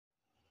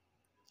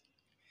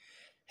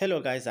Hello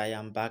guys, I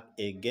am back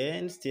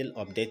again, still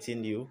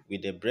updating you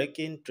with the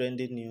breaking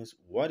trending news,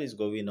 what is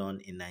going on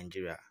in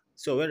Nigeria.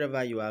 So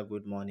wherever you are,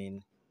 good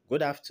morning,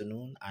 good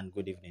afternoon, and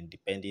good evening,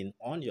 depending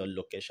on your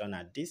location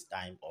at this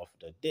time of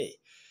the day.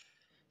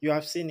 You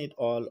have seen it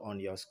all on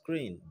your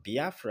screen.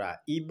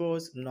 Biafra,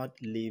 Igbos not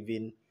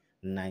leaving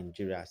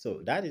Nigeria. So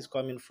that is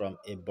coming from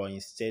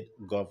Ebonyi State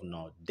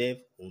Governor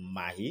Dave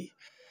Umahi.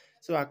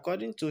 So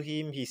according to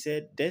him, he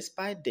said,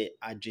 despite the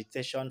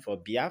agitation for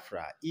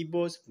Biafra,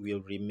 Igbos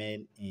will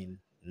remain in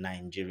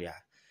Nigeria.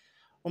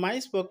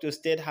 Umahi spoke to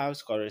State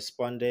House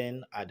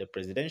correspondent at the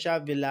presidential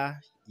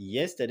villa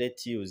yesterday,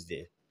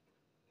 Tuesday.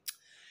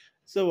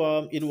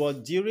 So it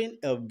was during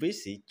a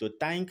visit to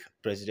thank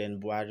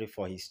President Buhari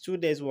for his 2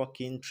 days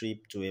working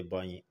trip to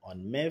Ebonyi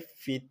on May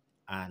 5th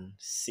and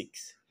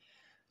 6th.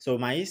 So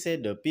Mai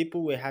said the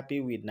people were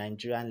happy with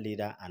Nigerian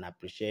leader and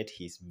appreciate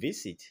his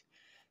visit.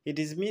 He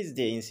dismissed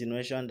the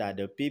insinuation that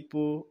the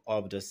people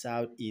of the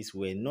southeast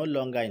were no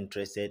longer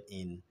interested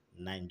in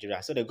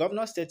Nigeria. So the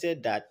governor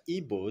stated that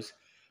Igbos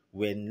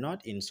were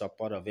not in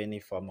support of any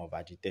form of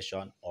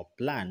agitation or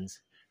plans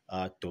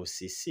to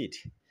secede.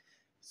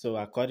 So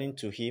according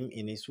to him,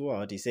 in his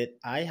word, he said,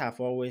 I have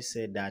always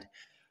said that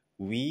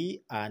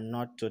we are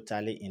not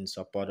totally in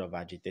support of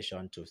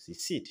agitation to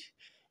secede.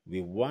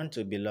 We want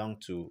to belong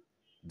to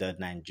the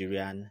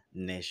Nigerian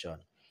nation.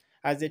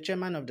 As the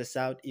chairman of the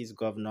Southeast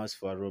Governors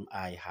Forum,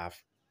 I have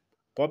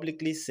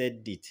publicly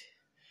said it.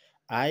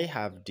 I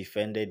have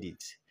defended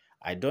it.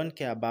 I don't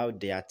care about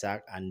the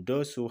attack and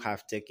those who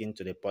have taken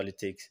to the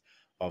politics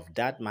of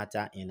that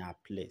matter in our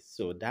place.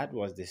 So that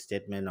was the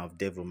statement of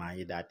Dave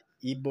Umahi that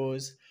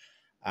Igbos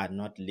are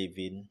not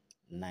leaving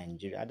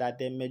Nigeria, that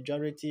the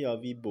majority of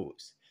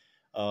Igbos,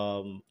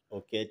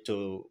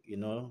 to,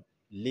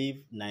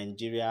 leave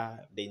Nigeria,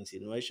 the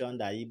insinuation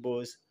that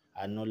Igbos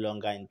are no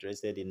longer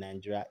interested in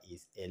Nigeria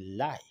is a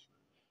lie.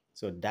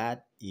 So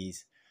that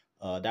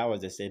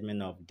was the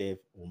statement of Dave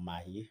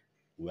Umahi.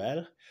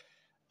 Well,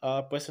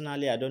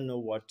 personally, I don't know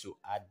what to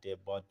add there,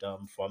 but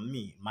for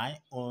me, my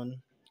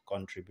own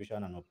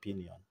contribution and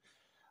opinion.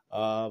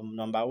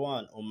 Number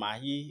one,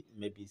 Umahi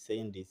may be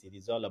saying this, it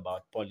is all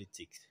about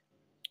politics.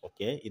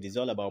 Okay, it is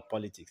all about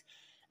politics.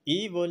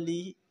 If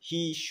only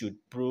he should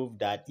prove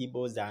that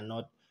Igbos are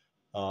not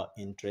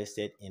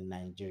interested in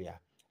Nigeria.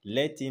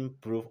 Let him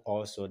prove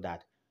also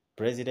that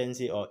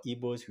presidency or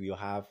Igbos will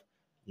have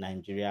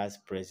Nigeria's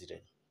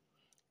president.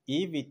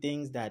 If he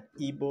thinks that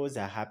Igbos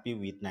are happy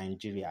with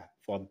Nigeria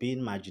for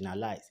being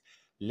marginalized,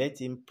 let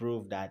him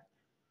prove that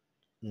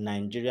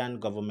Nigerian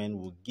government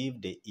will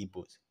give the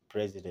Igbos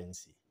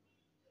presidency.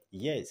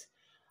 Yes,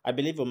 I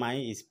believe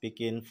Umahi is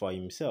speaking for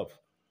himself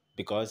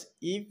because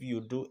if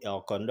you do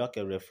or conduct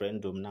a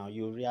referendum now,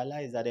 you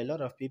realize that a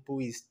lot of people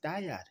is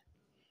tired.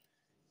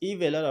 If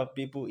a lot of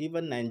people,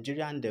 even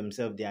Nigerians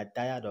themselves, they are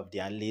tired of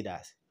their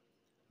leaders.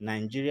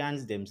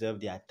 Nigerians themselves,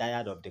 they are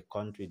tired of the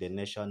country, the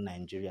nation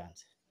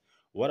Nigerians.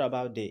 What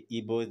about the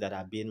Igbos that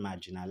are being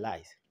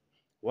marginalized?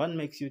 What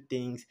makes you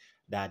think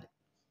that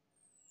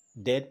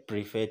they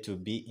prefer to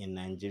be in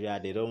Nigeria,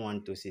 they don't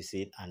want to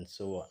secede and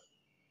so on?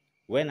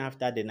 When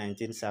after the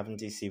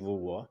 1970 Civil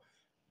War,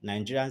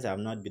 Nigerians have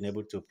not been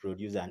able to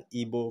produce an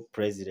Igbo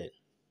president.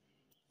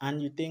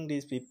 And you think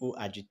these people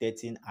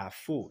agitating are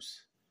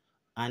fools.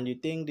 And you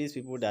think these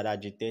people that are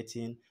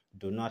agitating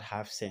do not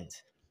have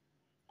sense.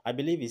 I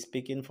believe he's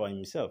speaking for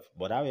himself.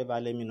 But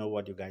however, let me know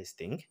what you guys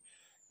think.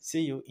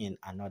 See you in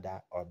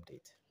another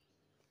update.